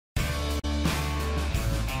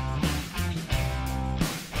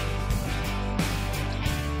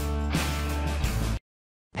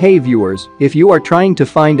Hey viewers, if you are trying to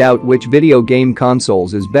find out which video game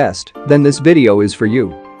consoles is best, then this video is for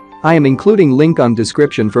you. I am including link on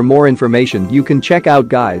description for more information you can check out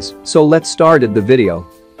guys, so let's start at the video.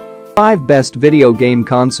 5 Best Video Game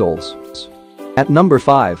Consoles. At number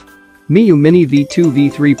 5. MIYOO Mini V2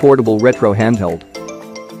 V3 Portable Retro Handheld.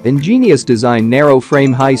 Ingenious design, narrow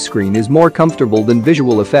frame, high screen is more comfortable than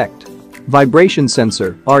visual effect. Vibration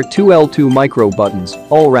sensor, R2L2 micro buttons,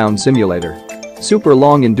 all-round simulator. Super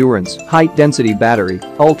long endurance, high density battery,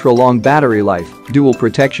 ultra long battery life, dual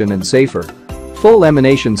protection and safer. Full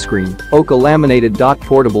emanation screen, Oka laminated.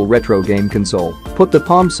 Portable retro game console. Put the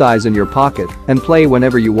palm size in your pocket and play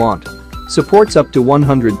whenever you want. Supports up to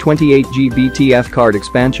 128 GB TF card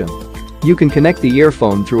expansion. You can connect the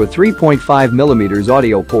earphone through a 3.5mm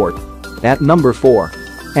audio port. At number 4.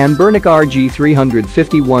 Anbernic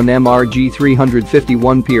RG351M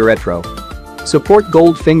RG351P Retro. Support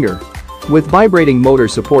gold finger. With vibrating motor,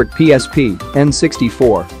 support PSP,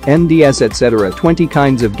 N64, NDS etc. 20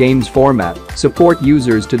 kinds of games format, support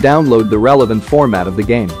users to download the relevant format of the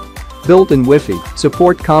game. Built-in Wi-Fi,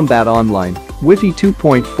 support combat online, Wi-Fi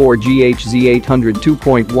 2.4 GHz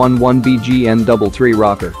 802.11 BGN33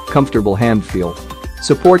 rocker, comfortable hand feel.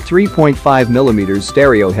 Support 3.5mm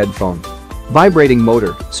stereo headphone. Vibrating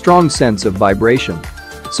motor, strong sense of vibration.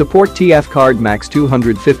 Support TF card max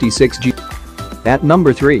 256GB. At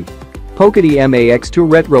number 3. Powkiddy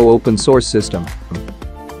MAX2 Retro Open Source System.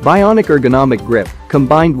 Bionic ergonomic grip,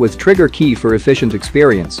 combined with trigger key for efficient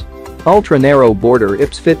experience. Ultra narrow border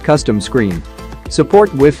IPS fit custom screen. Support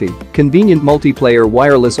Wi-Fi, convenient multiplayer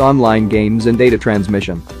wireless online games and data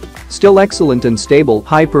transmission. Still excellent and stable,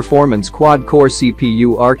 high-performance quad-core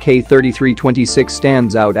CPU RK3326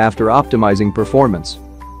 stands out after optimizing performance.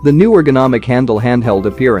 The new ergonomic handheld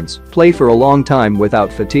appearance, play for a long time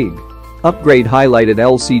without fatigue. Upgrade highlighted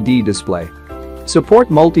LCD display.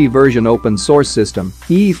 Support multi-version open source system,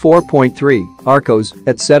 EE 4.3, Arcos,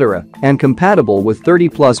 etc., and compatible with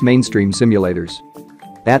 30+ mainstream simulators.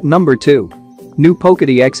 At number 2. New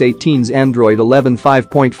Powkiddy X18's Android 11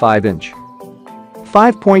 5.5-inch.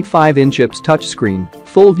 5.5-inch IPS touchscreen,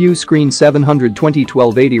 full view screen, 720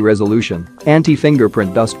 1280 resolution,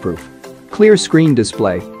 anti-fingerprint dustproof. Clear screen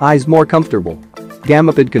display, eyes more comfortable.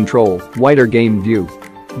 Gamepad control, wider game view.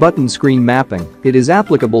 Button screen mapping, it is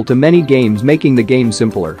applicable to many games, making the game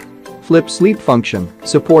simpler. Flip sleep function,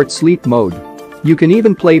 supports sleep mode. You can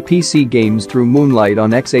even play PC games through Moonlight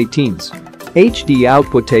on X18s. HD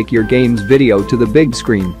output, take your game's video to the big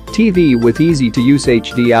screen, TV with easy to use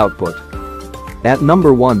HD output. At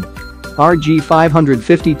number 1.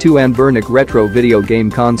 RG552 Anbernic Retro Video Game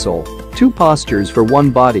Console. 2 postures for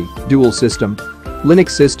one body, dual system.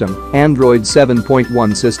 Linux system, Android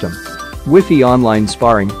 7.1 system. Wi-Fi online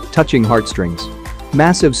sparring, touching heartstrings.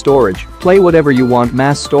 Massive storage, play whatever you want.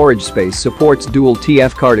 Mass storage space, supports dual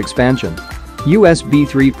TF card expansion. USB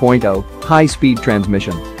 3.0, high-speed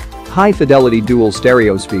transmission. High-fidelity dual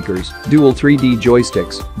stereo speakers, dual 3D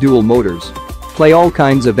joysticks, dual motors. Play all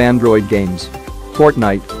kinds of Android games.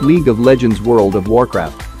 Fortnite, League of Legends, World of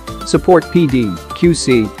Warcraft. Support PD,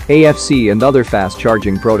 QC, AFC and other fast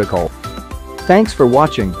charging protocol. Thanks for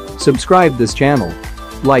watching, subscribe this channel.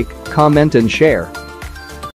 Like, comment and share.